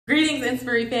Greetings,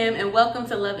 Inspiry fam, and welcome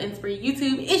to Love Inspiry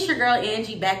YouTube. It's your girl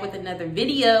Angie back with another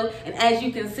video. And as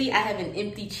you can see, I have an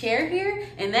empty chair here,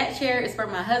 and that chair is for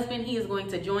my husband. He is going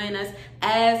to join us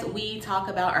as we talk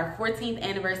about our 14th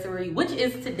anniversary, which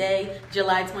is today,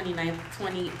 July 29th,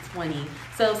 2020.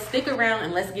 So stick around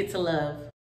and let's get to love.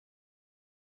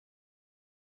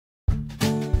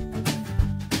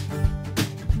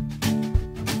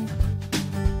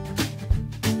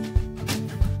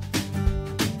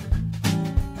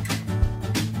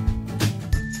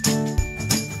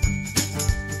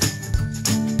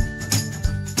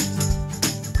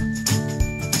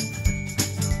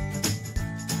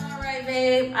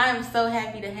 I'm so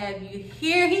happy to have you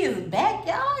here. He is back,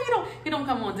 y'all. He don't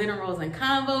come on Dinner Rolls and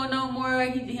Convo no more.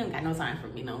 He don't got no time for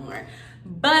me no more.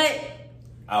 But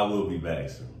I will be back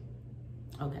soon.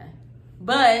 Okay.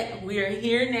 But we are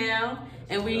here now,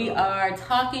 and we are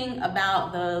talking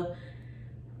about the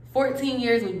 14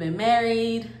 years we've been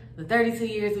married, the 32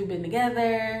 years we've been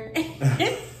together,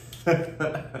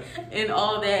 and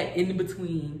all that in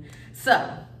between.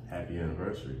 So, happy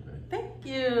anniversary, man. Thank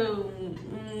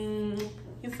you.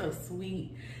 You're so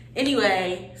sweet.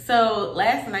 Anyway, so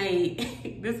last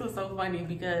night, this was so funny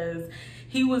because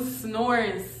he was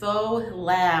snoring so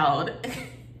loud.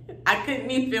 I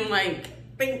couldn't even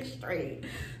think straight.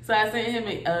 So I sent him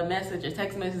a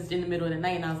text message in the middle of the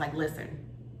night, and I was like, listen,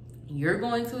 you're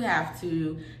going to have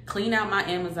to clean out my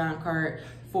Amazon cart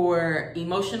for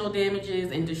emotional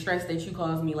damages and distress that you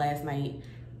caused me last night.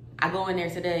 I go in there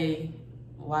today.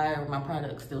 Why are my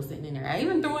products still sitting in there? I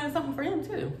even threw in something for him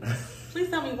too. Please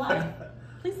tell me why.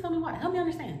 Please tell me why. Help me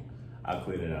understand. I'll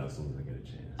clean it out as soon as I get a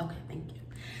chance. Okay, thank you.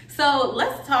 So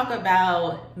let's talk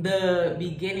about the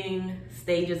beginning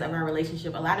stages of our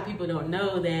relationship. A lot of people don't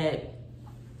know that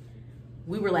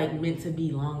we were meant to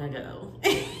be long ago.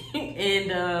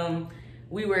 And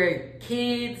we were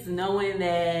kids knowing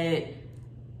that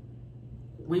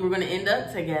we were going to end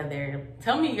up together.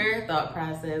 Tell me your thought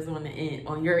process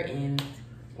on your end.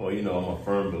 Well, I'm a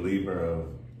firm believer of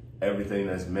everything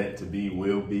that's meant to be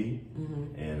will be.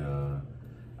 Mm-hmm. And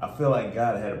I feel like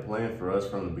God had a plan for us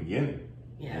from the beginning.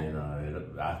 Yeah.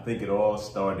 And I think it all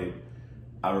started,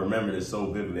 I remember this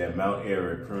so vividly, at Mount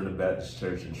Eric, Primitive Baptist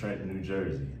Church in Trenton, New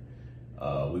Jersey.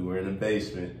 We were in the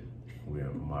basement.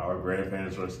 Our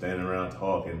grandparents were standing around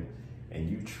talking, and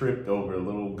you tripped over a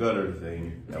little gutter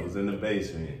thing that was in the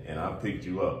basement, and I picked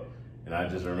you up. And I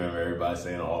just remember everybody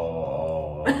saying,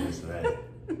 oh, this and that.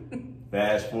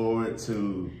 Fast forward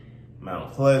to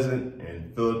Mount Pleasant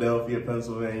in Philadelphia,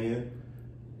 Pennsylvania.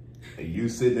 And you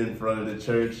sitting in front of the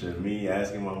church and me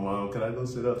asking my mom, can I go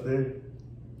sit up there?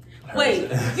 Wait,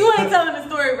 you ain't telling the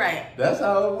story right. That's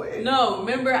how it went. No,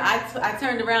 remember I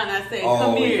turned around and I said,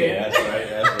 come here. Yeah, that's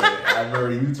right. I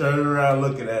remember you turning around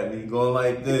looking at me, going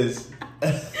like this.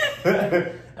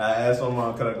 I asked my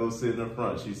mom, can I go sit in the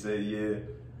front? She said, yeah.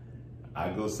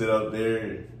 I go sit up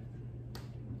there.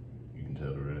 You can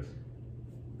tell the rest.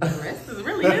 The rest is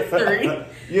really history.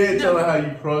 You ain't telling how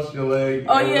you crossed your leg.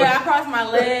 Oh yeah, I crossed my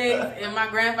legs, and my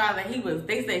grandfather,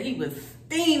 they said he was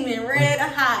steaming red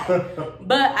hot.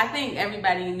 But I think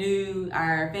everybody knew,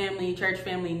 our family, church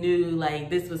family knew,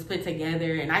 this was put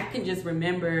together. And I can just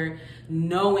remember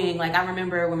knowing, I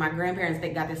remember when my grandparents,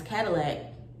 they got this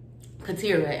Cadillac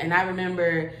Catira, and I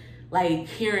remember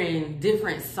hearing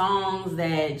different songs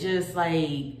that just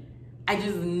I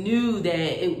just knew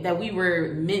that we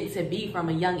were meant to be from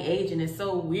a young age. And it's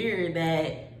so weird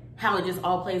that how it just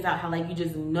all plays out, how you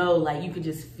just know, you could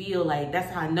just feel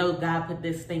that's how I know God put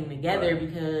this thing together. Right.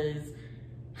 Because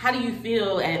how do you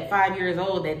feel at 5 years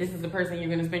old that this is the person you're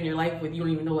going to spend your life with? You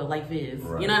don't even know what life is.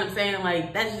 Right. You know what I'm saying?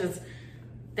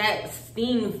 That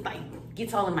stings,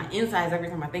 gets all in my insides every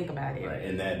time I think about it. Right,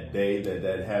 and that day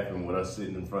that happened with us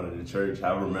sitting in front of the church,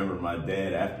 I remember my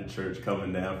dad after church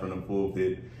coming down from the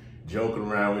pulpit, joking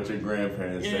around with your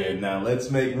grandparents, saying, now let's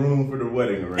make room for the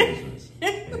wedding arrangements.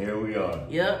 And here we are.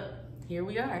 Yep, here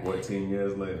we are. 14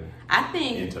 years later. I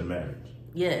think. Into marriage.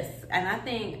 Yes, and I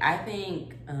think,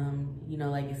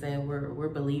 like you said, we're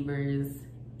believers.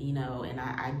 And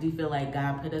I do feel like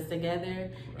God put us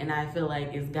together, and I feel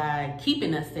like it's God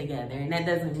keeping us together. And that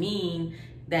doesn't mean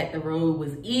that the road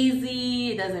was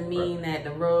easy. It doesn't mean that the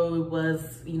road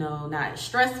was, not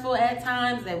stressful at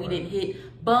times, that we didn't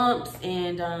hit bumps.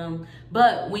 And,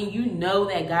 but when you know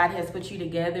that God has put you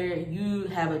together, you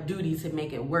have a duty to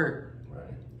make it work.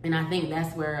 And I think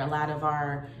that's where a lot of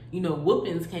our,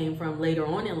 whoopings came from later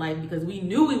on in life, because we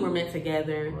knew we were meant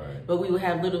together, but we would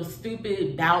have little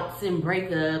stupid bouts and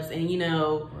breakups, and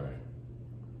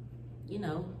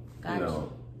God.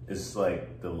 It's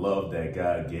the love that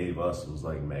God gave us was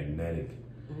magnetic.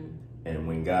 Mm-hmm. And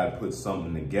when God puts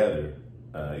something together,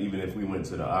 even if we went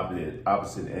to the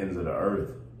opposite ends of the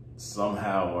earth,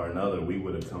 somehow or another, we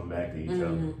would have come back to each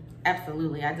other.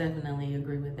 Absolutely. I definitely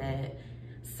agree with that.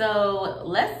 So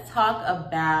let's talk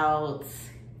about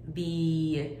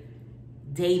the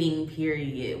dating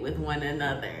period with one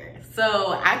another.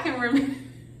 So I can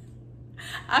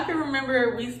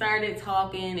remember we started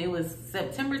talking. It was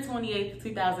September 28th,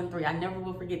 2003. I never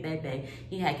will forget that day.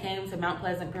 He had came to Mount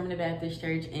Pleasant Primitive Baptist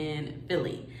Church in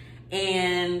Philly.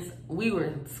 And we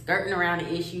were skirting around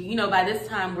the issue. You know, by this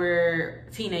time we're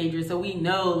teenagers, so we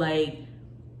know, like,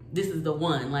 this is the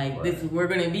one. Like, right. We're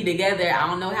going to be together. I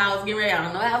don't know how it's getting ready. I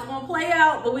don't know how it's going to play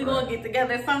out, but we're going to get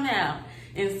together somehow.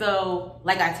 And so,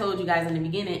 like I told you guys in the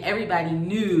beginning, everybody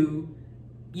knew,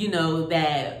 you know,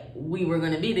 that we were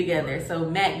going to be together. Right. So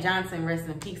Mac Johnson, rest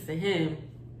in peace to him,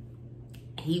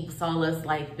 he saw us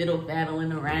like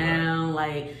fiddle-faddling around,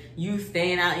 like you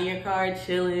staying out in your car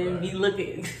chilling, me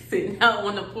looking, sitting out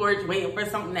on the porch waiting for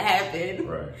something to happen.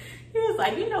 Right. He was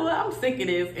like, you know what, I'm sick of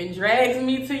this, and drags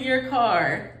me to your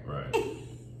car. Right.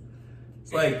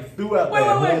 It's like throughout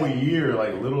that whole year,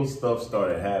 like little stuff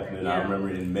started happening. Yeah. I remember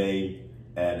in May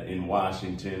in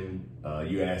Washington,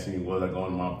 you asked me, was I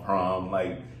going to my prom?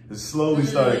 Like it slowly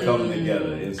started coming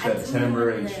together. In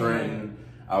September in Trenton,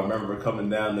 I remember coming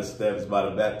down the steps by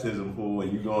the baptism pool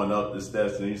and you going up the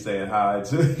steps and you saying hi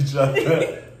to each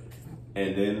other.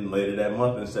 And then later that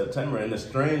month in September, and the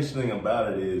strange thing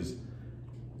about it is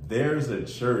there's a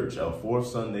church, a Fourth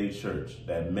Sunday church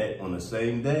that met on the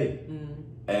same day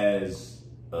as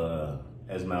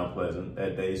Mount Pleasant,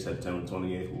 that day, September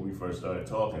 28th, when we first started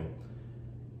talking.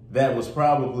 That was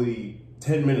probably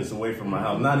 10 minutes away from my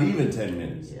house, not even 10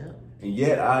 minutes. Yeah. And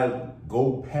yet I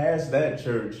go past that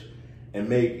church and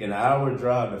make an hour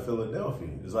drive to Philadelphia.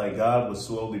 It's like God was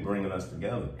slowly bringing us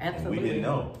together. Absolutely. And we didn't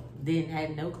know.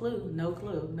 Had no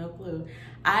clue.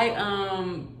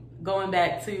 I, going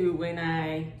back to when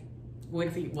I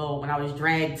went to, when I was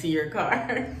dragged to your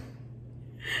car.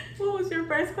 What was your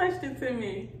first question to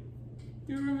me?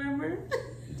 You remember?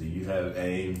 Do you have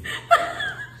AIM?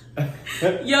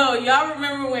 Yo, y'all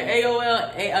remember when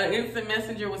AOL, Instant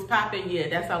Messenger was popping? Yeah,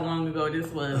 that's how long ago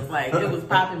this was. Like, it was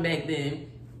popping back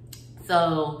then.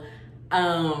 So,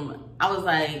 I was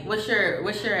like, what's your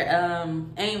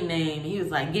AIM name? He was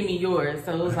like, give me yours.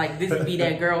 So it was like, this be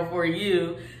that girl for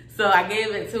you. So I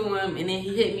gave it to him, and then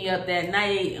he hit me up that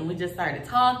night, and we just started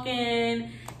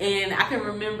talking. And I can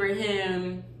remember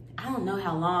him, I don't know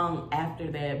how long after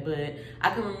that, but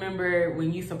I can remember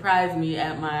when you surprised me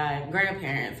at my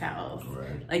grandparents' house.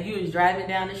 Right. Like, you was driving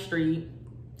down the street.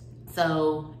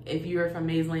 So if you're from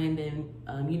Mays Landing,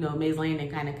 you know Mays Landing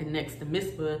kind of connects to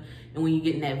Mizpah, and when you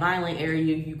get in that Vineland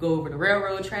area, you go over the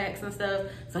railroad tracks and stuff.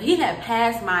 So he had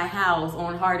passed my house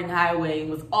on Harding Highway,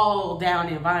 was all down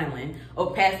in Vineland,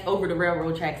 or passed over the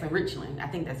railroad tracks in Richland. I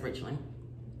think that's Richland.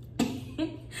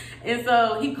 And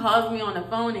so he calls me on the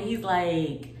phone, and he's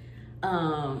like,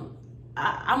 I'm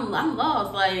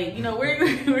lost. Like, you know, where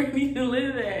do you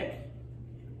live at?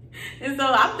 And so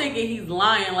I'm thinking he's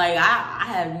lying. Like, I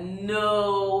have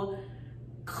no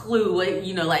clue what,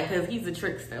 you know, like, because he's a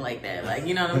trickster like that. Like,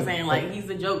 you know what I'm saying? Like, he's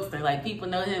a jokester. Like, people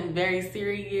know him very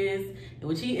serious,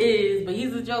 which he is, but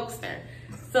he's a jokester.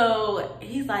 So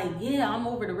he's like, yeah, I'm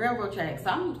over the railroad tracks.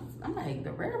 So I'm like,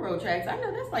 the railroad tracks? I know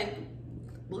that's like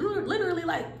literally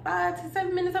like 5 to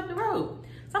 7 minutes up the road.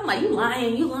 So I'm like, you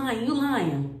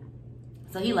lying.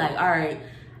 So he like, all right,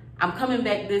 I'm coming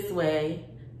back this way.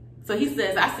 So he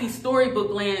says, I see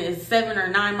Storybook Land is 7 or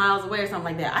 9 miles away or something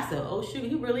like that. I said, oh shoot,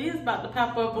 he really is about to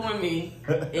pop up on me.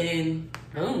 And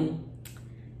boom.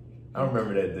 I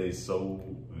remember that day so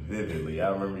vividly. I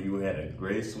remember you had a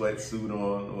gray sweatsuit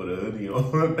on with a hoodie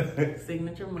on.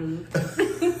 Signature move.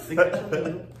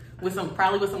 Signature move.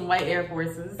 Probably with some white Air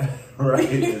Forces.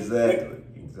 Right, exactly.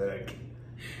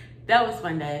 That was a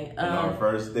fun day. And our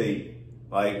first date.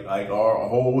 Like our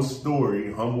whole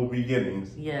story, humble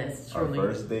beginnings. Yes, truly. Our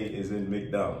first date is in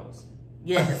McDonald's.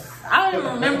 Yes. I don't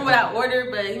even remember what I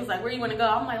ordered, but he was like, where do you want to go?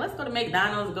 I'm like, let's go to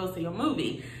McDonald's, go see a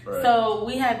movie. Right. So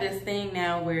we have this thing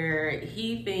now where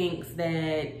he thinks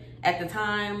that at the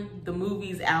time the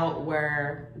movies out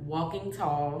were Walking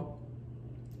Tall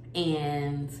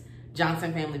and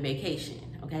Johnson Family Vacation,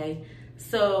 okay?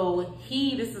 So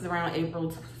this is around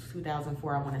April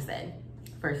 2004, I want to say,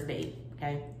 first date,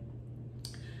 okay?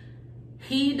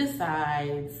 He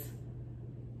decides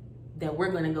that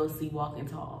we're going to go see Walking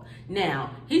Tall.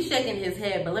 Now, he's shaking his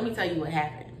head, but let me tell you what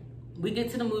happened. We get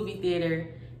to the movie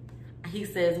theater. He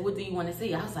says, what do you want to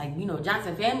see? I was like, you know,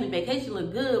 Johnson Family Vacation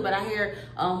look good, but I hear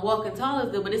Walking Tall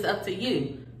is good, but it's up to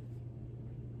you.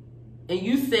 And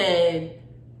you said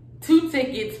 2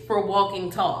 tickets for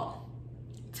Walking Tall.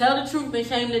 Tell the truth and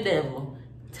shame the devil.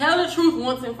 Tell the truth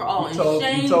once and for all and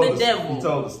shame the devil. You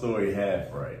told the story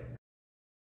half right.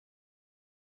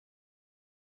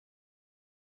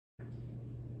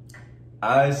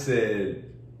 I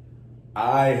said,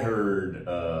 I heard,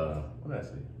 what did I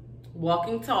say?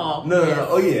 Walking Tall. No.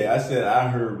 Oh yeah, I said I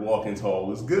heard Walking Tall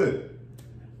was good.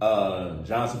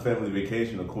 Johnson Family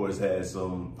Vacation, of course, had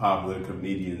some popular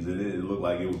comedians in it. It looked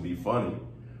like it would be funny.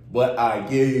 But I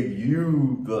gave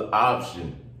you the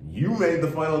option. You made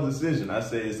the final decision. I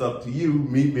say it's up to you,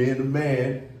 me being the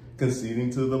man, conceding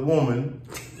to the woman.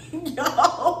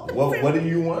 Yo. What do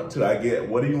you want to?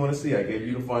 What do you want to see? I gave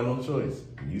you the final choice.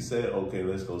 You said, okay,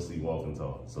 let's go see Walking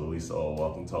Tall. So we saw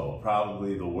Walking Tall.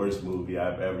 Probably the worst movie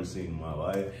I've ever seen in my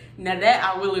life. Now that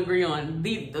I will agree on.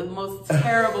 The most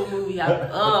terrible movie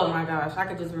oh my gosh. I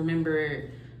could just remember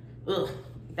ugh.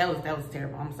 That was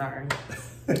terrible. I'm sorry.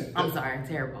 I'm sorry,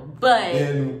 terrible. But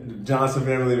and Johnson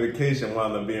Family Vacation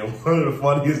wound up being one of the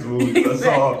funniest movies I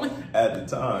saw at the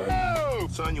time. Oh,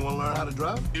 son, you want to learn how to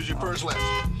drive? Here's your first lesson.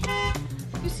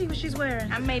 You see what she's wearing?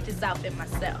 I made this outfit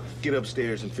myself. Get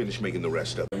upstairs and finish making the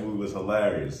rest of it. The movie was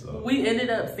hilarious. So. We ended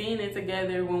up seeing it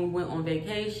together when we went on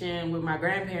vacation with my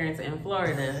grandparents in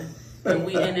Florida. And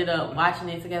we ended up watching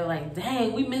it together like,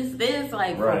 dang, we missed this.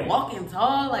 Like, right. Walking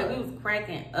Tall. Like, we was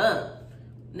cracking up.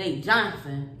 Nate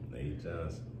Johnson.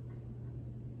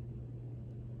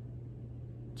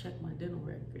 Check my dental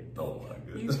records. Oh my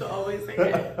goodness. You used to always say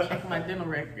that. Check my dental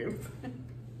records.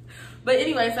 But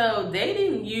anyway, so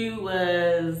dating you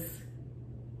was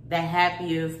the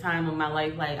happiest time of my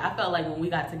life. Like, I felt like when we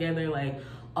got together, like,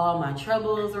 all my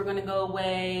troubles were gonna go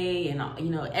away, and you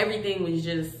know, everything was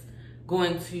just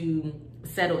going to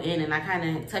settle in. And I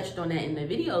kind of touched on that in the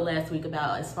video last week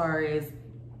about as far as,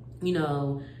 you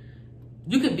know,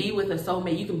 you could be with a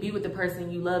soulmate, you can be with the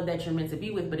person you love that you're meant to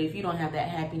be with, but if you don't have that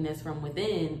happiness from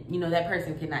within, you know, that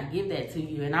person cannot give that to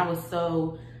you. And I was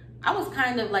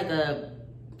kind of like I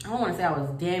don't want to say I was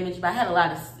damaged, but I had a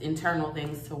lot of internal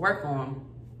things to work on.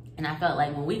 And I felt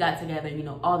like when we got together, you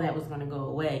know, all that was going to go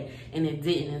away, and it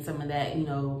didn't. And some of that, you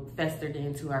know, festered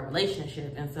into our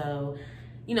relationship. And so,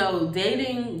 you know,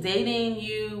 dating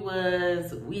you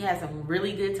we had some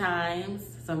really good times,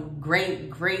 some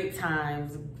great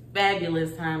times,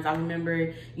 fabulous times. I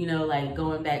remember, you know, like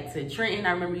going back to Trenton.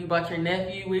 I remember you brought your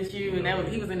nephew with you, and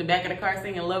he was in the back of the car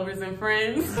singing Lovers and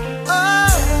Friends.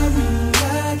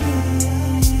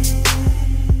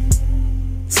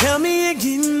 Tell me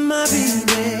again, my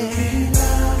baby.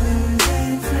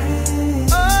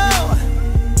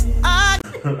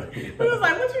 He was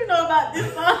like, what you know about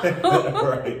this song?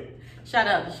 Right. Shout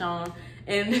out to Sean.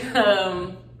 And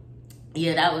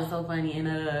yeah, that was so funny. And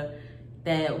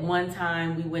that one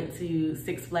time we went to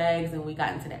Six Flags and we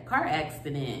got into that car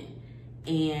accident.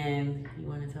 And you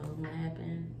want to tell them what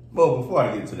happened? Well, before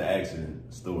I get to the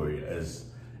accident story,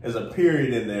 there's a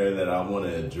period in there that I want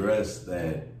to address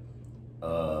that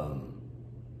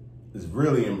is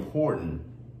really important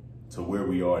to where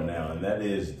we are now, and that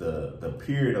is the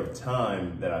period of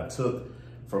time that I took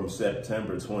from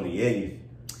September 28th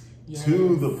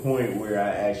to the point where I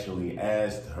actually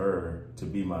asked her to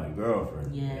be my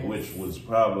girlfriend, which was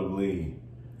probably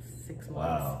 6 months.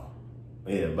 Wow,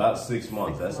 yeah, about 6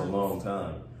 months. That's a long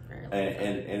time.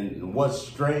 And what's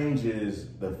strange is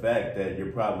the fact that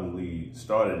you're probably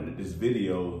started this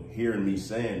video hearing me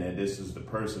saying that this is the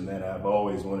person that I've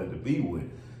always wanted to be with.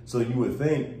 So you would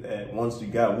think that once you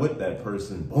got with that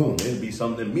person, boom, it'd be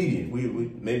something immediate.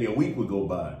 Maybe a week would go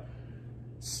by.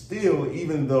 Still,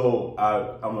 even though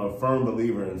I'm a firm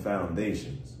believer in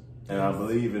foundations, and I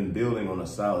believe in building on a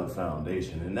solid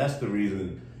foundation, and that's the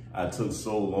reason I took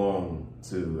so long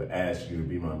to ask you to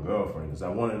be my girlfriend, because I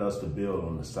wanted us to build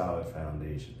on a solid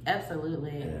foundation.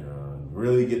 Absolutely. And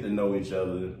really get to know each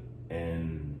other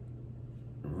and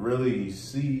really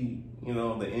see, you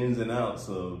know, the ins and outs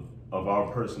of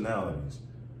our personalities,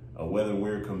 whether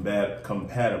we're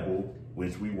compatible,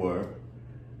 which we were,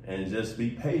 and just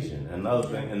be patient. Another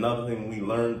thing, we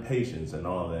learned patience and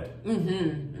all that.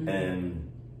 And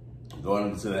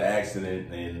going into the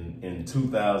accident in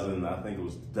 2000, I think it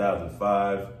was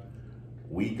 2005,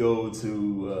 we go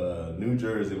to New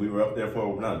Jersey. We were up there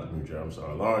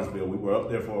Lawrenceville. We were up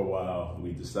there for a while.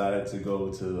 We decided to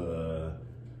go to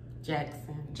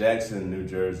Jackson, New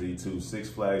Jersey, to Six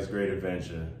Flags Great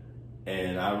Adventure.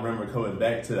 And I remember coming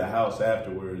back to the house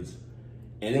afterwards,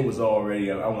 and it was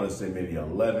already, I want to say maybe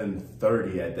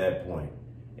 11:30 at that point.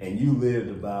 And you lived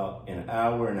about an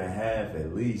hour and a half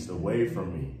at least away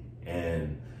from me.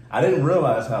 And I didn't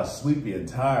realize how sleepy and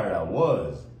tired I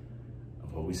was.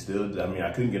 But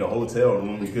I couldn't get a hotel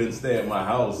room. We couldn't stay at my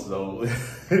house. So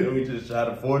we just tried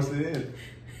to force it in.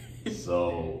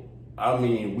 So, I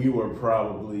mean, we were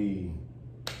probably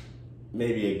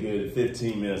maybe a good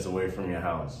 15 minutes away from your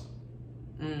house.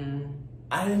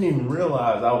 I didn't even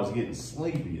realize I was getting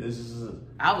sleepy.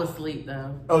 I was asleep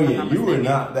though. Oh yeah, you were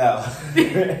knocked out.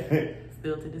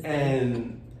 Still to this day.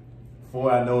 And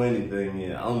before I know anything,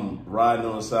 yeah, I'm riding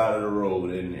on the side of the road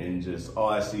and just all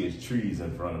I see is trees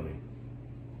in front of me.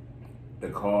 The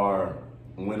car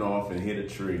went off and hit a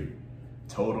tree.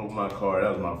 Totaled my car.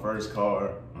 That was my first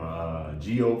car, my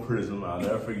Geo Prism. I'll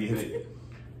never forget it.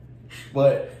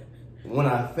 But when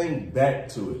I think back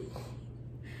to it,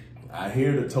 I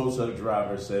hear the tow truck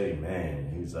driver say,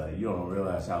 man, he's like, you don't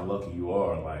realize how lucky you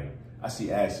are. Like, I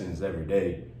see accidents every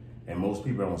day, and most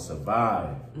people don't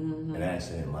survive an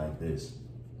accident like this.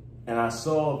 And I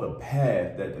saw the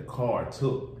path that the car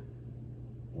took.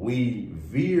 We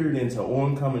veered into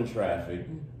oncoming traffic,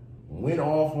 went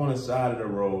off on the side of the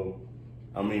road.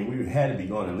 I mean, we had to be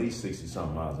going at least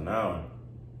 60-something miles an hour.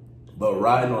 But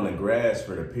riding on the grass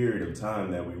for the period of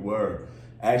time that we were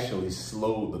actually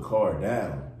slowed the car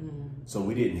down. So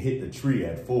we didn't hit the tree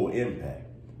at full impact.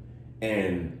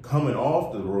 And coming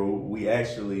off the road, we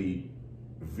actually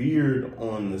veered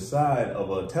on the side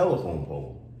of a telephone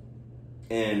pole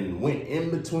and went in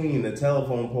between the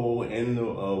telephone pole and the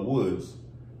woods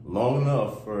long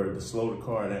enough to slow the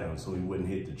car down so we wouldn't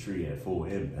hit the tree at full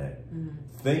impact.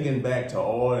 Thinking back to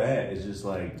all that, it's just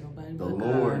like the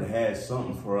Lord had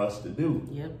something for us to do.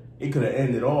 Yep. It could have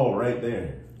ended all right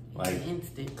there. Like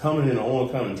instant. Coming in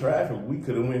oncoming traffic, we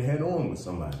could have went head on with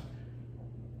somebody.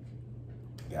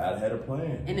 God had a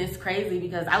plan. And it's crazy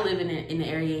because I live in the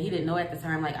area. He didn't know at the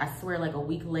time. Like, I swear, like a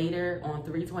week later on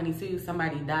 322,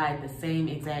 somebody died the same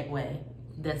exact way.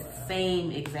 The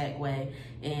same exact way.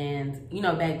 And, you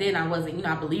know, back then I wasn't, you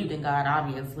know, I believed in God,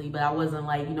 obviously, but I wasn't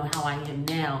like, you know, how I am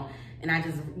now. And I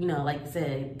just, you know, like you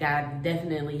said, God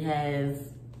definitely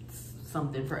has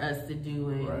something for us to do,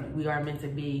 and we are meant to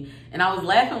be. And I was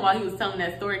laughing while he was telling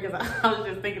that story because I was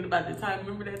just thinking about the time.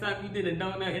 Remember that time you did a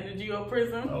donut in the Geo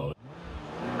Prism? Oh.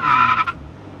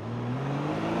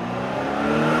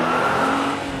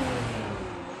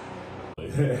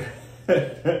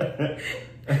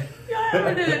 Y'all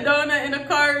ever did a donut in a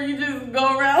car and you just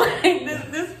go around like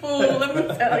this fool, let me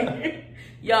tell you.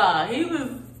 Y'all, he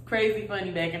was crazy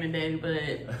funny back in the day,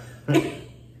 but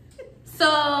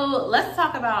so let's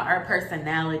talk about our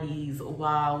personalities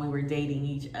while we were dating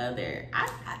each other.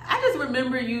 I just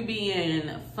remember you being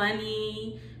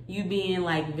funny, you being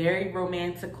like very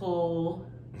romantical.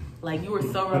 Like, you were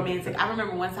so romantic. I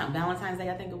remember one time, Valentine's Day,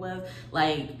 I think it was,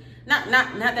 like, not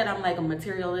that I'm like a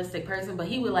materialistic person, but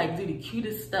he would like do the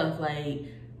cutest stuff. Like,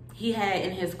 he had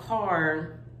in his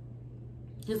car,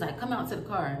 he was like, come out to the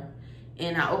car.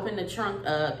 And I opened the trunk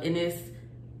up and it's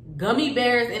gummy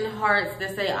bears and hearts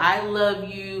that say, I love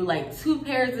you, like 2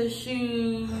 pairs of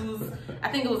shoes. I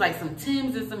think it was like some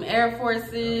Timbs and some Air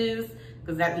Forces.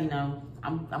 Cause that, you know,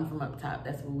 I'm from up top.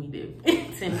 That's what we do.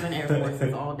 Timbs and Air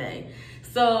Forces all day.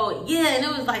 So yeah, and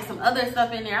it was like some other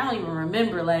stuff in there. I don't even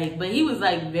remember, like, but he was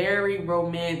like very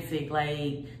romantic,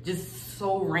 like just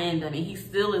so random. And he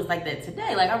still is like that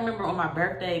today. Like, I remember on my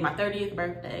birthday, my 30th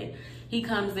birthday, he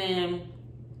comes in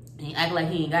and he act like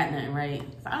he ain't got nothing, right?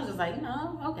 So I was just like, you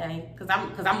know, okay. Cause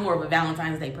I'm more of a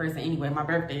Valentine's Day person anyway. My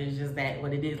birthday is just that,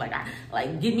 what it is. Like,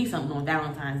 give me something on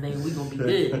Valentine's Day and we gonna be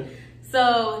good.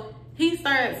 So he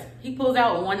pulls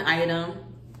out one item.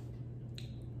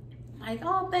 Like,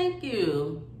 oh, thank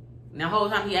you. And the whole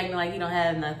time he acting like he don't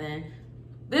have nothing.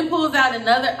 Then pulls out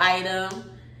another item.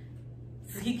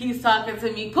 So he keeps talking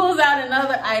to me, pulls out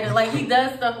another item. Like, he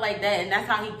does stuff like that. And that's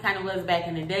how he kind of was back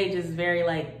in the day. Just very,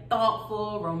 like,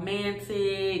 thoughtful,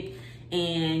 romantic.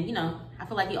 And, you know, I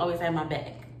feel like he always had my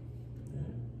back.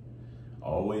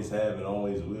 Always have and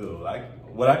always will. Like,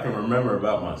 what I can remember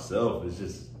about myself is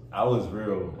just, I was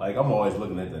real, like, I'm always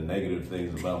looking at the negative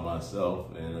things about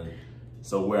myself. And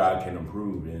so where I can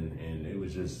improve, and it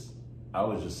was just, I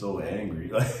was just so angry.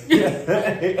 Like,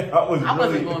 I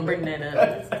wasn't going to bring that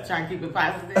up. Just trying to keep it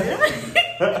positive.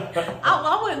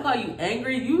 I wouldn't call you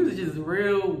angry. You was just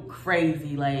real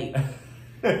crazy. Like,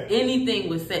 anything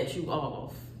would set you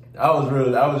off. I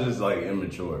was just like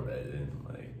immature back then.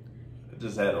 Like, I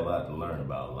just had a lot to learn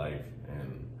about life.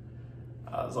 And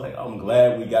I was like, I'm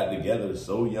glad we got together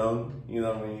so young. You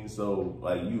know what I mean? So,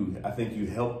 like, I think you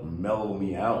helped mellow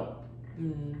me out.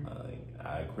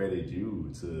 I credit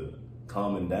you to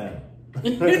calming down.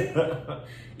 Yeah,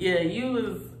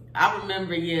 I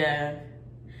remember, yeah.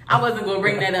 I wasn't gonna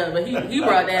bring that up, but he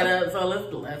brought that up, so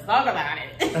let's talk about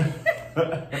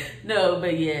it. No,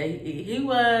 but yeah, he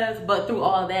was, but through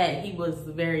all that, he was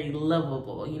very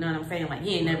lovable. You know what I'm saying? Like,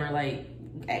 he ain't never like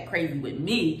act crazy with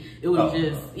me. It was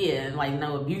like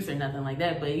no abuse or nothing like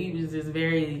that. But he was just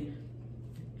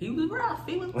he was rough.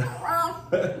 He was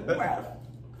rough.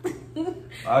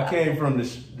 I came from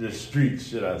the streets,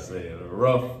 should I say, a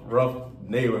rough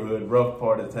neighborhood, rough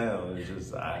part of town. It's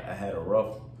just I had a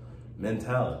rough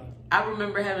mentality. I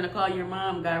remember having to call your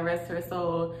mom, God rest her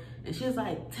soul, and she was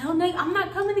like, "Tell Nate I'm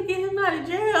not coming to get him out of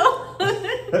jail."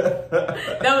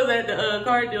 That was at the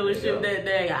car dealership that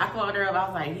day. I called her up. I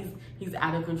was like, "He's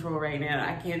out of control right now.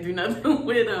 I can't do nothing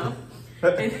with him."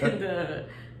 And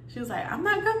she was like, "I'm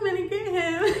not coming to get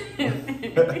him."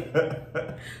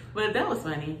 But that was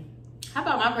funny. How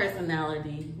about my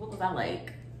personality? What was I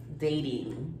like?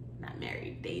 Dating, not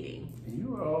married, dating. You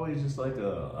were always just like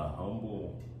a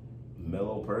humble,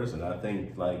 mellow person. I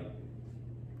think like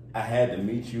I had to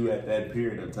meet you at that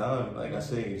period of time. Like I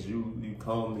say, you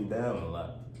calmed me down a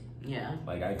lot. Yeah.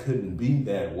 Like I couldn't be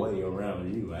that way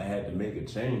around you. I had to make a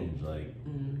change. Like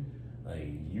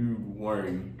you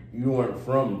weren't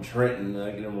from Trenton,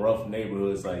 like in them rough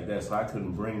neighborhoods like that. So I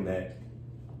couldn't bring that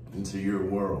into your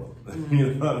world.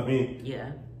 You know what I mean?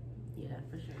 Yeah,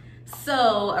 for sure.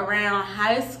 So around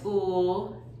high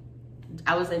school,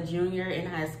 I was a junior in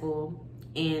high school,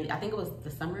 and I think it was the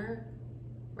summer,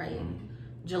 right?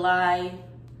 July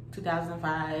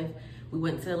 2005. We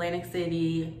went to Atlantic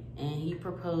City, and he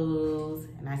proposed,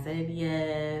 and I said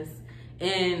yes.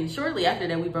 And shortly after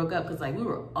that, we broke up because like we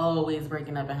were always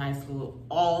breaking up in high school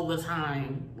all the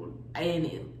time. And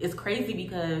it's crazy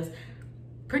because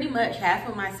pretty much half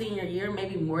of my senior year,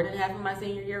 maybe more than half of my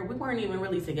senior year, we weren't even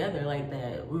really together like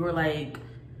that. We were like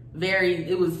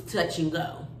it was touch and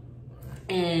go.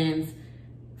 And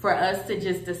for us to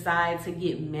just decide to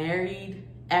get married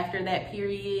after that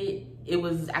period,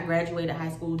 I graduated high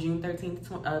school June 13th,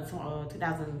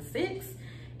 2006.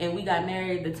 And we got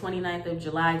married the 29th of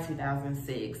July,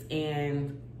 2006.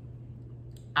 And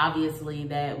obviously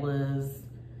that was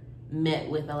met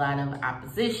with a lot of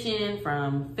opposition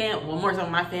from more so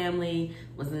my family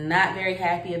was not very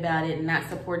happy about it, not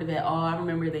supportive at all. I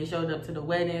remember they showed up to the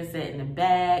wedding, sat in the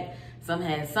back. Some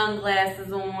had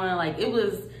sunglasses on. Like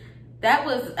that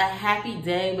was a happy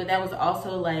day, but that was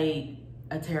also like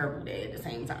a terrible day at the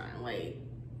same time. Like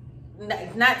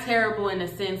not terrible in the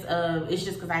sense of it's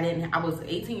just because I was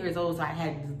 18 years old, so I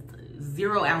had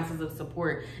 0 ounces of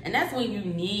support, and that's when you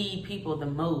need people the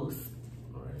most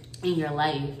in your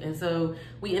life. And so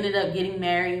we ended up getting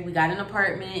married. We got an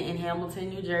apartment in Hamilton,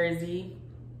 New Jersey.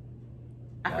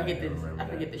 I forget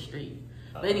the street.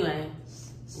 But anyway,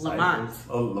 Lamont.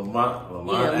 Oh, Lamont.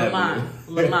 Yeah,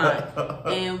 Lamont.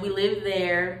 And we lived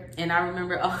there. And I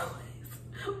remember always,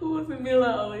 what was the meal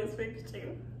I always fixed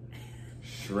you?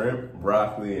 Shrimp,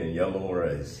 broccoli, and yellow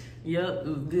rice. Yep, it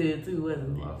was good too,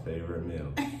 wasn't it? My favorite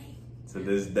meal. To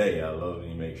this day, I love when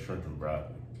you make shrimp and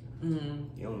broccoli.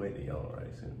 Mm-hmm. You don't make the yellow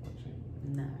rice, don't you?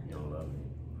 No. You don't love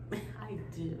me. I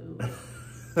do.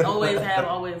 Always have,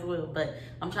 always will. But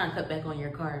I'm trying to cut back on your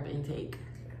carb intake.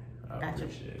 I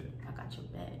appreciate it. I got your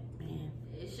back, man.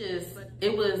 It's just,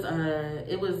 it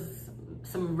was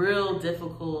some real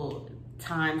difficult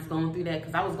times going through that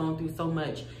because I was going through so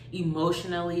much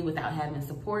emotionally without having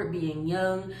support, being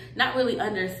young, not really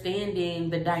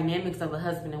understanding the dynamics of a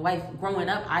husband and wife. Growing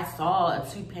up, I saw a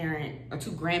two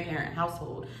grandparent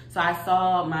household. So I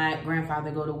saw my grandfather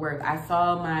go to work. I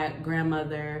saw my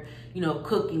grandmother,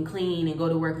 cook and clean and go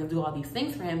to work and do all these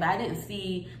things for him. But I didn't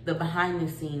see the behind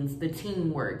the scenes, the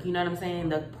teamwork, you know what I'm saying?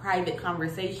 The private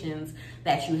conversations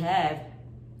that you have.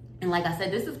 And like I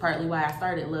said, this is partly why I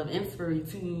started Love Inspiry,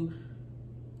 to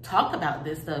talk about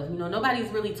this stuff. Nobody's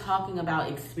really talking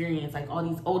about experience. Like all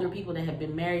these older people that have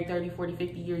been married 30, 40,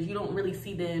 50 years, you don't really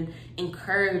see them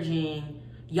encouraging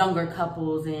younger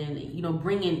couples and,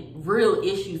 bringing real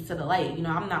issues to the light.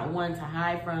 I'm not one to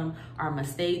hide from our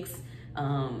mistakes.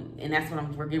 And that's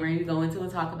what we're getting ready to go into and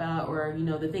talk about, or,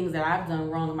 the things that I've done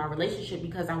wrong in my relationship,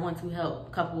 because I want to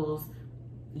help couples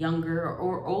younger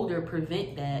or older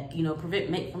prevent that, from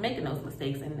making those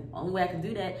mistakes. And the only way I can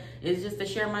do that is just to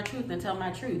share my truth and tell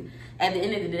my truth. At the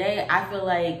end of the day, I feel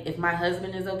like if my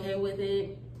husband is okay with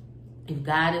it, if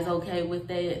God is okay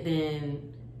with it,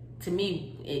 then to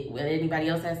me, what anybody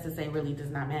else has to say really does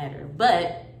not matter.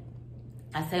 But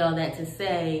I say all that to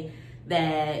say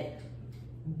that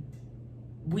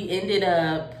we ended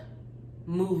up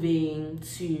moving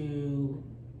to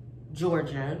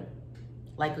Georgia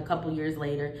like a couple years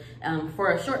later,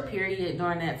 for a short period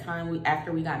during that time.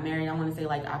 After we got married, I want to say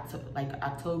like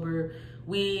October,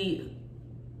 we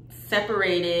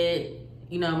separated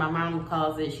you know, my mom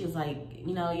calls it, she was like,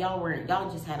 you know,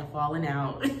 y'all just had a falling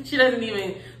out. She doesn't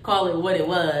even call it what it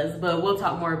was, but we'll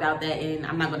talk more about that. And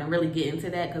I'm not going to really get into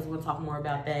that because we'll talk more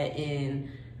about that in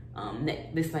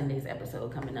this Sunday's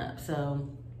episode coming up. So,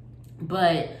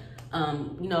 but,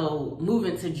 you know,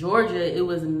 moving to Georgia, it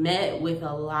was met with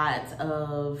a lot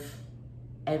of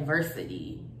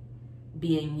adversity.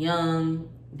 Being young,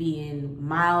 being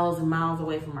miles and miles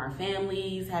away from our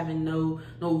families, having no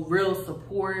real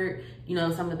support. You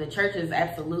know, some of the churches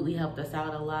absolutely helped us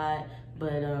out a lot,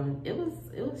 but it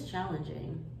was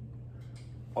challenging.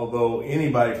 Although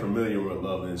anybody familiar with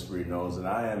Love and Spirit knows that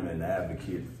I am an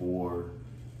advocate for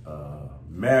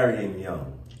marrying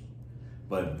young.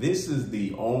 But this is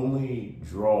the only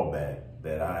drawback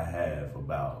that I have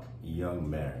about young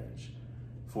marriage.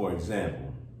 For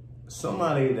example,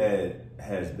 somebody that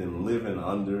has been living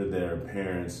under their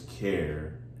parents'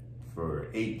 care for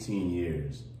 18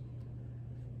 years,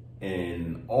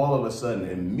 and all of a sudden,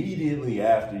 immediately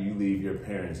after you leave your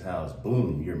parents' house,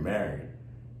 boom, you're married.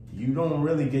 You don't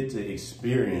really get to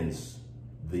experience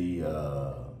the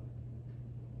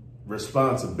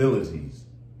responsibilities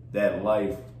that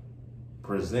life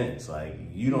presents. Like,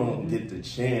 you don't get the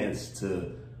chance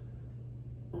to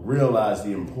realize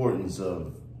the importance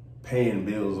of paying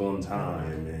bills on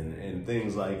time and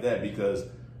things like that, because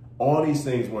all these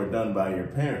things were done by your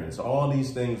parents. All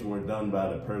these things were done by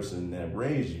the person that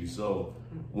raised you. So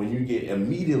when you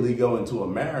immediately go into a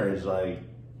marriage, like,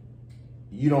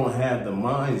 you don't have the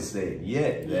mindset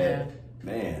yet that,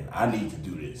 man, I need to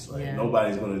do this. Like,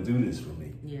 nobody's going to do this for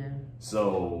me. Yeah.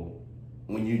 So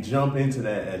when you jump into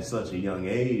that at such a young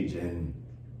age and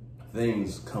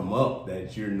things come up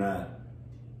that you're not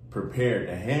prepared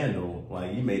to handle,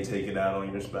 like, you may take it out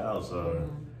on your spouse, or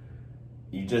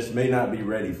you just may not be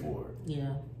ready for it.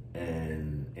 Yeah.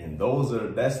 And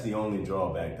that's the only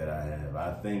drawback that I have.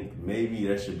 I think maybe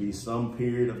there should be some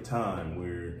period of time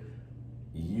where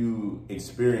you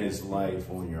experience life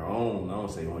on your own. I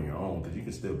don't say on your own, because you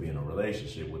can still be in a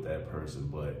relationship with that person,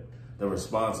 but the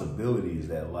responsibilities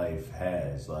that life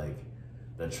has, like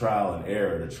the trial and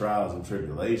error, the trials and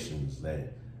tribulations,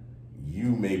 that you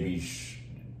maybe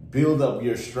build up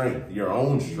your strength, your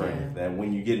own strength, that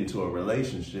when you get into a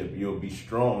relationship, you'll be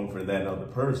strong for that other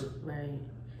person. Right.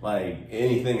 Like,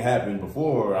 anything happened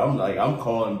before, I'm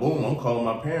calling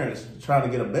my parents trying to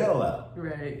get a bailout.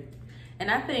 Right.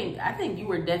 And I think you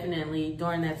were definitely,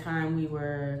 during that time, we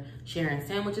were sharing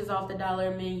sandwiches off the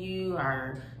dollar menu,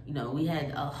 you know, we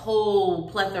had a whole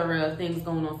plethora of things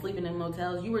going on, sleeping in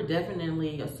motels. You were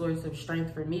definitely a source of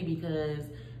strength for me, because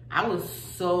I was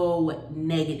so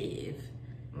negative.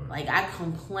 Like, I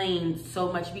complained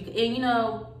so much, and you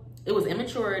know, it was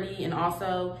immaturity, and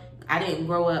also I didn't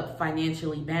grow up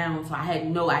financially bound, so I had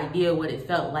no idea what it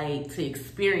felt like to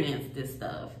experience this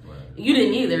stuff. Right. You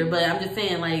didn't either, but I'm just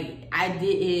saying, like,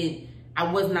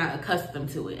 I was not accustomed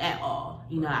to it at all.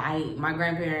 You know, my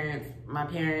grandparents, my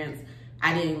parents,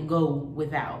 I didn't go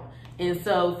without. And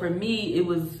so for me, it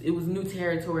was new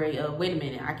territory of, wait a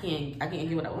minute, I can't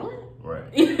get what I want. Right.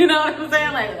 You know what I'm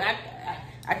saying? Like,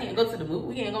 I can't go to the movie.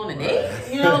 We can't go on a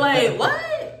date. You know, like,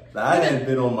 what? I had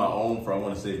been on my own for, I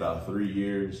want to say, about 3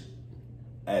 years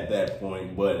at that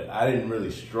point, but I didn't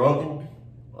really struggle.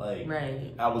 Like,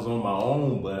 right. I was on my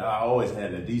own, but I always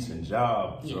had a decent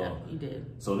job. So, yeah, you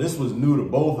did. So this was new to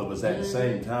both of us at the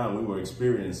same time. We were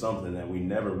experiencing something that we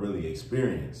never really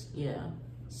experienced. Yeah.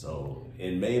 So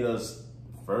it made us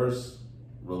first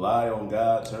rely on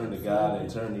God, turn to God, and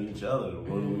turn to each other.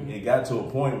 When it got to a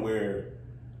point where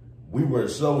we were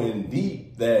so in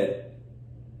deep that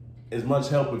as much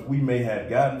help as we may have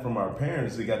gotten from our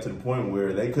parents, it got to the point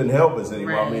where they couldn't help us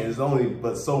anymore. Right. I mean, it's only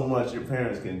but so much your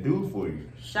parents can do for you.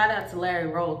 Shout out to Larry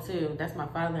Rolle, too. That's my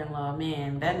father-in-law.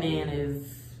 Man, that man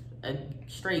is a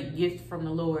straight gift from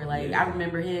the Lord. Like, I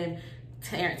remember him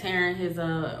tearing his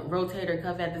rotator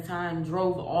cuff at the time,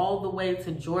 drove all the way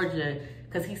to Georgia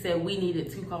because he said we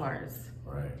needed 2 cars.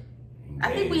 Right.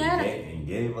 I think we had and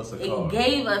gave us a car. It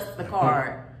gave us the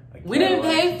car. We didn't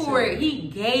pay for it. He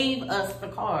gave us the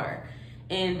car.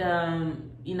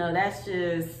 And, you know, that's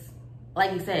just,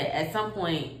 like you said, at some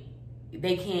point,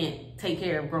 they can't take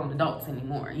care of grown adults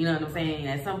anymore. You know what I'm saying?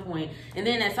 At some point. And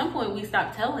then at some point, we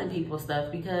stopped telling people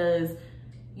stuff because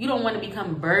you don't want to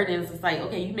become burdens. It's like,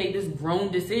 okay, you made this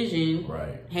grown decision.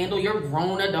 Right. Handle your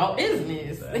grown adult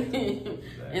business. Exactly.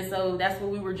 And so that's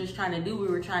what we were just trying to do. We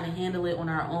were trying to handle it on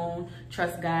our own,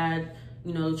 trust God,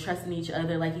 you know, trusting each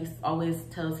other. Like he always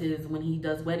tells when he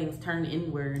does weddings, turn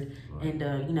inward. Right.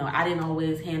 And, you know, I didn't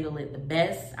always handle it the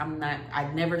best.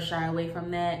 I never shy away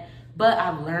from that. But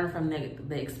I've learned from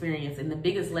the experience. And the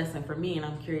biggest lesson for me, and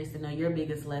I'm curious to know your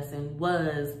biggest lesson,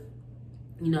 was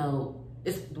you know,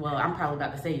 I'm probably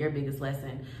about to say your biggest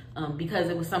lesson, because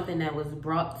it was something that was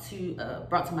brought to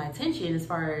my attention as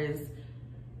far as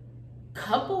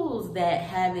couples that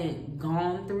haven't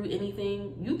gone through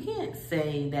anything. You can't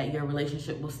say that your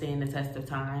relationship will stand the test of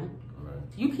time. Right.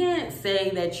 You can't say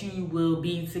that you will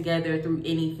be together through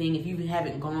anything if you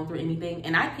haven't gone through anything.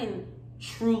 And I can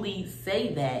truly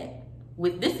say that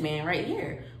with this man right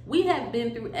here. We have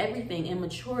been through everything: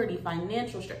 immaturity,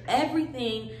 financial stress,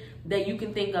 everything that you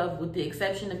can think of, with the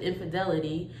exception of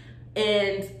infidelity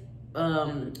and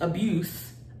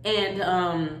abuse.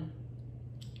 And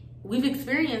we've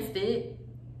experienced it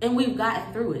and we've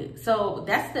gotten through it. So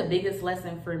that's the biggest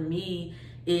lesson for me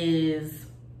is,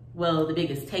 well, the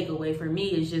biggest takeaway for me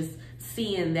is just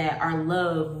seeing that our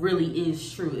love really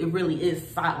is true. It really is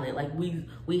solid. Like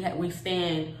we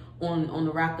stand on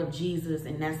the rock of Jesus,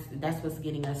 and that's what's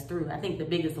getting us through. I think the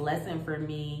biggest lesson for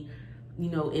me, you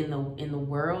know, in the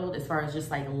world, as far as just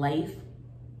like life,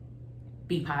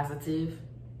 be positive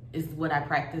is what I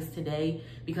practice today,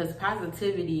 because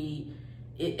positivity,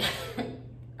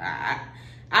 I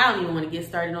don't even want to get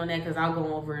started on that because I'll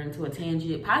go over into a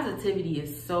tangent. Positivity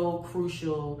is so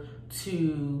crucial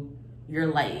to your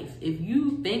life. If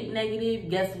you think negative,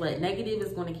 guess what? Negative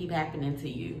is going to keep happening to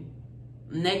you.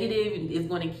 Negative is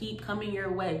going to keep coming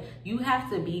your way. You have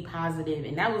to be positive.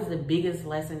 And that was the biggest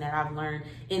lesson that I've learned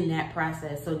in that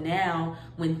process. So now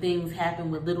when things happen,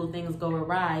 when little things go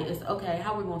awry, it's okay,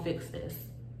 how are we going to fix this?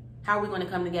 How are we going to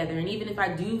come together? And even if I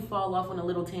do fall off on a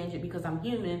little tangent because I'm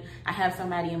human, I have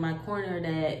somebody in my corner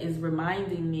that is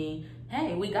reminding me,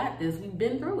 hey, we got this. We've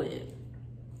been through it.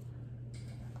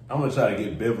 I'm going to try to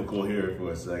get biblical here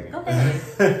for a second. Okay.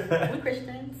 We're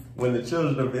Christians. When the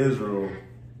children of Israel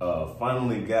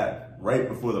finally got right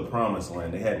before the promised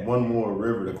land, they had one more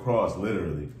river to cross,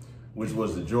 literally, which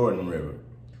was the Jordan River.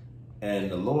 And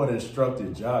the Lord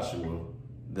instructed Joshua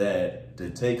that to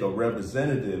take a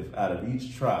representative out of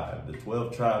each tribe, the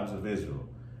 12 tribes of Israel.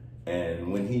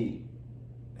 And when he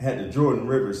had the Jordan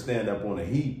River stand up on a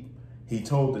heap, he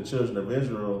told the children of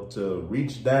Israel to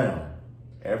reach down.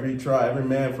 Every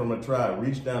man from a tribe,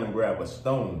 reach down and grab a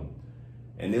stone.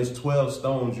 And there's 12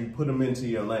 stones, you put them into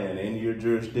your land, into your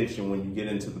jurisdiction when you get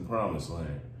into the promised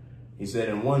land. He said,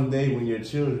 and one day when your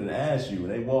children ask you,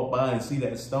 and they walk by and see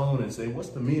that stone and say, what's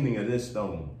the meaning of this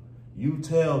stone? You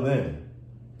tell them,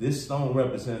 this stone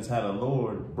represents how the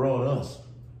Lord brought us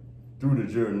through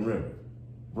the Jordan River.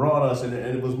 Brought us, and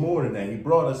it was more than that. He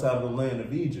brought us out of the land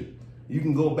of Egypt. You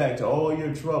can go back to all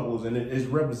your troubles, and it's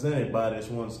represented by this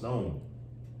one stone.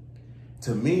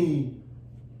 To me,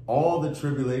 all the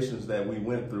tribulations that we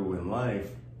went through in life,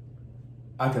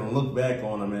 I can look back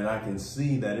on them and I can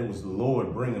see that it was the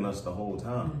Lord bringing us the whole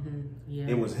time. Mm-hmm. Yeah.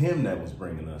 It was him that was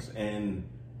bringing us. And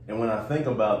when I think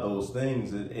about those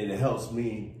things, it helps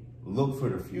me look for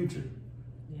the future.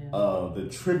 Yeah. The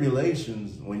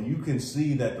tribulations, when you can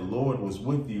see that the Lord was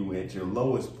with you at your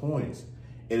lowest points,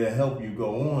 it'll help you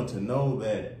go on to know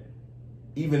that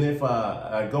even if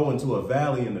I go into a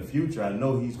valley in the future, I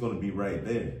know he's going to be right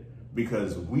there.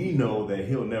 Because we know that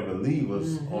he'll never leave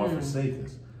us or forsake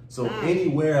us. So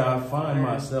anywhere I find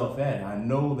myself at, I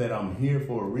know that I'm here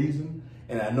for a reason,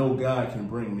 and I know God can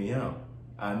bring me out.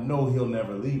 I know he'll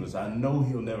never leave us. I know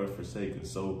he'll never forsake us.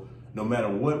 So no matter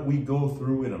what we go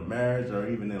through in a marriage or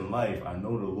even in life, I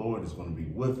know the Lord is going to be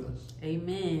with us.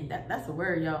 Amen. That's a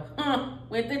word, y'all.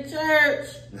 Went to church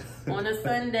on a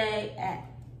Sunday.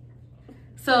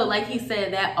 So like he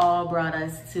said, that all brought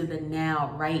us to the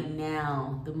now, right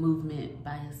now, the movement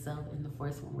by himself and the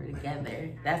force when we're together.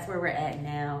 That's where we're at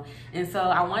now. And so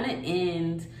I want to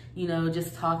end, you know,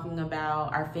 just talking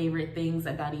about our favorite things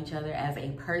about each other as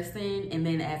a person and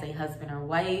then as a husband or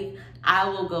wife. I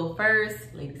will go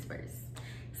first, ladies first.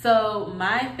 So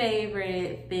my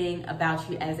favorite thing about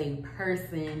you as a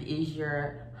person is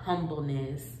your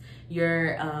humbleness.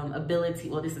 Your ability,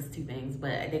 well, this is two things,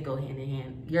 but they go hand in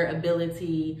hand. Your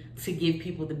ability to give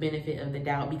people the benefit of the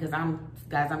doubt, because I'm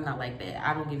not like that.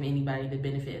 I don't give anybody the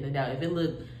benefit of the doubt. If it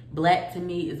look black to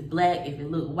me, it's black. If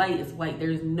it look white, it's white.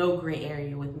 There's no gray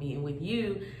area with me. And with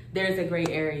you, there's a gray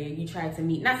area. You try to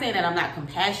meet, not saying that I'm not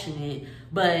compassionate,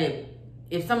 but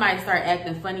if somebody start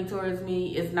acting funny towards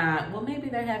me, it's not, well, maybe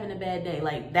they're having a bad day.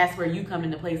 Like, that's where you come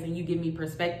into place and you give me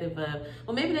perspective of,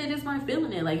 well, maybe they just weren't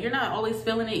feeling it. Like, you're not always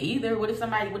feeling it either. What if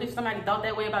somebody thought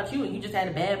that way about you and you just had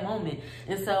a bad moment?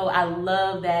 And so I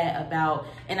love that about,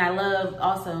 and I love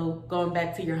also going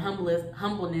back to your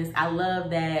humbleness. I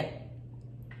love that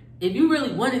if you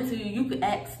really wanted to, you could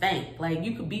act stank. Like,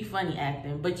 you could be funny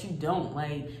acting, but you don't.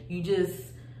 Like, you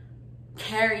just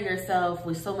carry yourself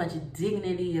with so much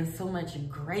dignity and so much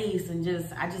grace, and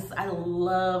I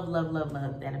love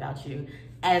that about you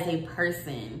as a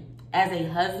person, as a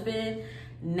husband.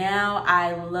 Now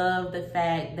I love the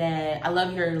fact that I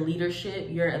love your leadership,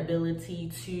 your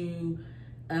ability to,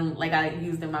 like I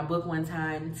used in my book one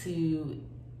time, to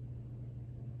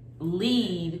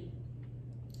lead,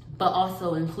 but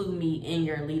also include me in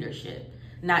your leadership.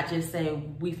 Not just say,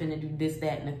 we finna do this,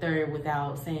 that, and the third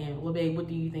without saying, well, babe, what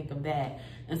do you think of that?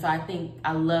 And so I think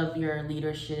I love your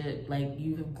leadership. Like,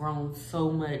 you have grown so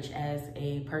much as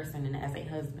a person and as a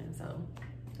husband. So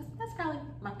that's probably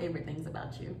my favorite things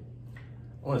about you.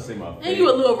 I want to say my favorite. And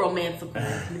you a little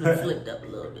romantical. You done slipped up a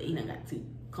little bit. You done got too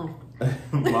comfortable.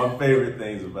 My favorite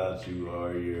things about you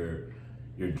are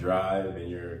your drive and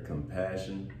your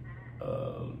compassion,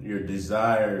 your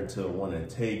desire to want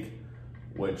to take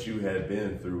what you have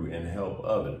been through and help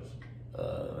others.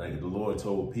 Like the Lord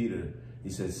told Peter, he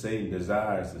said, Satan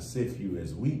desires to sift you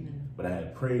as wheat, but I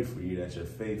have prayed for you that your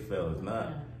faith faileth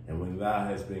not. And when thou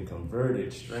hast been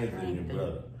converted, strengthen your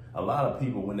brother. A lot of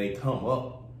people, when they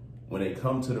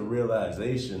come to the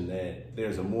realization that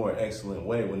there's a more excellent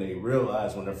way, when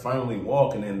they're finally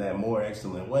walking in that more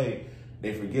excellent way,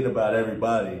 they forget about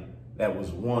everybody that was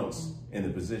once in the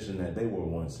position that they were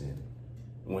once in.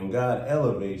 When God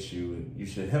elevates you, you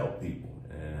should help people.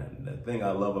 And the thing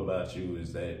I love about you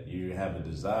is that you have a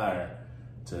desire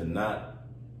to not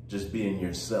just be in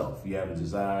yourself. You have a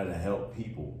desire to help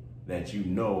people that you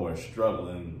know are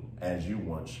struggling as you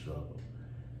once struggled.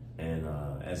 And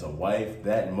as a wife,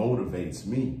 that motivates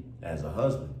me as a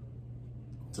husband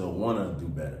to want to do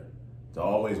better, to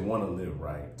always want to live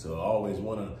right, to always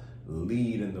want to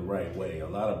lead in the right way. A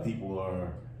lot of people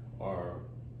are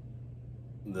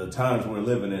the times we're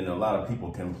living in, a lot of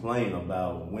people complain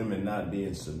about women not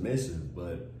being submissive,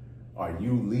 but are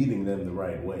you leading them the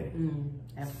right way?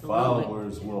 Absolutely.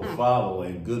 Followers will follow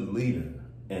a good leader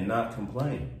and not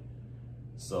complain.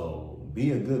 So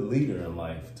be a good leader in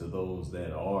life to those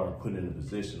that are put in a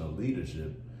position of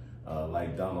leadership,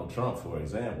 like Donald Trump, for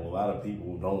example. A lot of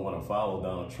people don't want to follow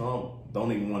Donald Trump,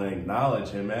 don't even want to acknowledge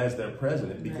him as their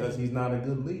president because he's not a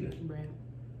good leader. Right.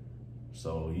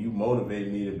 So you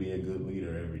motivate me to be a good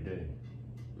leader every day.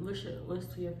 What's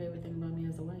your favorite thing about me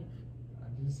as a wife?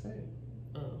 I just said.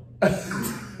 Oh.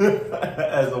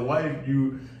 As a wife,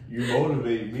 you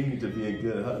motivate me to be a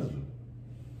good husband.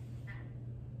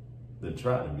 To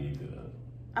try to be a good husband.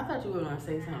 I thought you were going to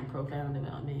say something profound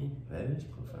about me. That is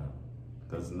profound.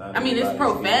 Because not. I mean, it's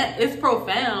profound. It's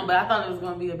profound, but I thought it was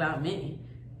going to be about me.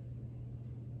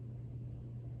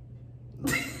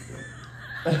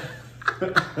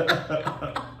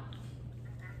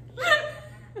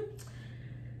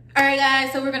 All right,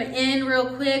 guys, so we're going to end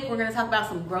real quick. We're going to talk about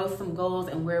some growth, some goals,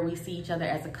 and where we see each other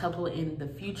as a couple in the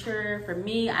future. For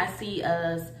me, I see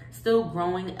us still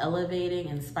growing, elevating,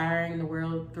 inspiring the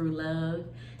world through love,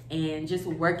 and just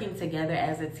working together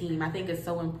as a team. I think it's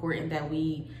so important that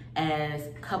we as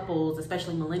couples,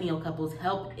 especially millennial couples,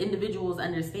 help individuals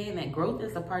understand that growth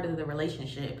is a part of the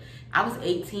relationship. I was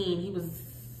 18, he was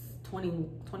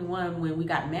 21 when we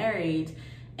got married,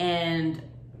 and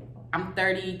I'm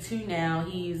 32 now,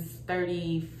 he's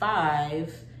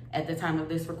 35 at the time of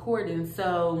this recording.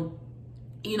 So,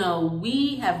 you know,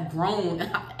 we have grown,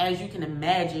 as you can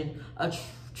imagine,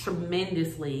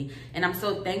 tremendously. And I'm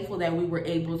so thankful that we were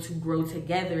able to grow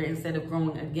together instead of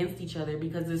growing against each other,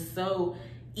 because it's so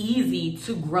easy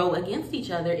to grow against each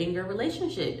other in your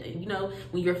relationship. You know,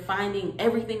 when you're finding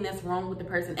everything that's wrong with the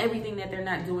person, everything that they're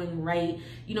not doing right,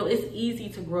 you know, it's easy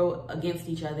to grow against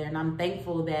each other. And I'm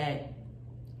thankful that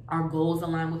our goals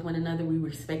align with one another. We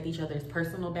respect each other's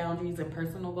personal boundaries and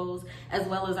personal goals, as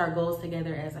well as our goals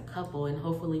together as a couple. And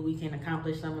hopefully we can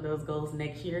accomplish some of those goals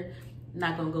next year. I'm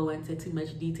not gonna go into too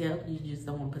much detail. You just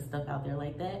don't want to put stuff out there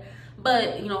like that.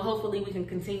 But, you know, hopefully we can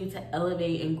continue to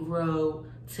elevate and grow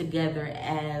together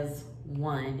as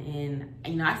one. And,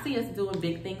 you know, I see us doing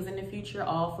big things in the future,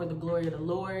 all for the glory of the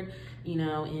Lord, you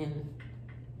know, and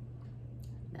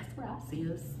that's where I see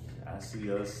us. I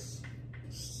see us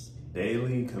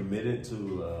daily committed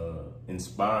to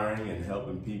inspiring and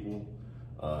helping people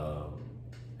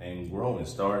and growing,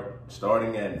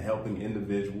 starting at helping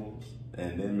individuals,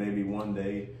 and then maybe one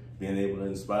day being able to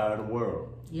inspire the world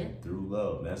through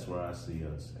love. That's where I see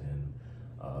us, and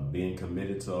being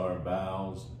committed to our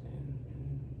vows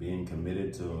and being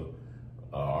committed to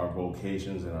our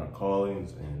vocations and our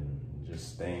callings, and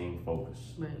just staying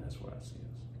focused. Right. That's where I see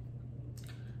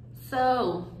us.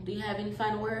 So, do you have any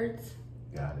final words?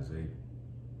 God is able.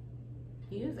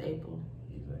 He is able.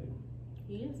 He's able.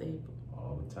 He is able.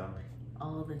 All the time.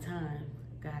 All the time.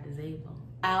 God is able.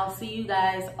 I'll see you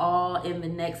guys all in the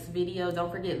next video.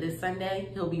 Don't forget this Sunday,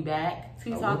 he'll be back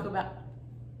to talk about...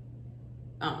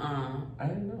 I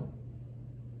didn't know.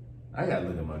 I gotta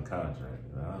look at my contract.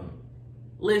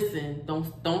 Listen, don't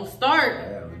start.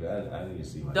 I need to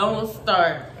see my Don't contract.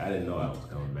 start. I didn't know I was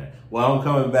coming back. Well, I'm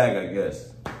coming back, I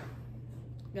guess.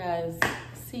 Guys,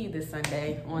 see you this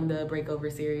Sunday on the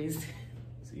Breakover series.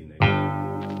 See you next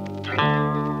week.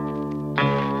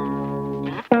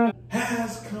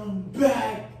 Has come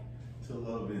back to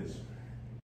Love Is.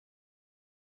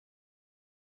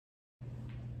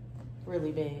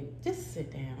 Really, babe, just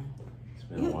sit down. It's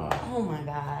been a while. Oh my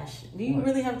gosh. Do you What?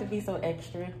 really have to be so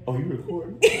extra? Oh, you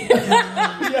recording?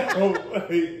 Yeah. Oh,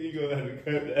 wait, you gonna have to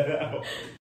cut that out.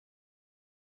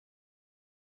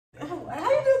 How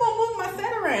you just gonna move my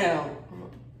set around?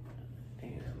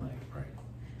 Damn, like, right.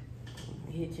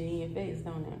 Hit you in your face,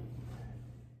 don't it?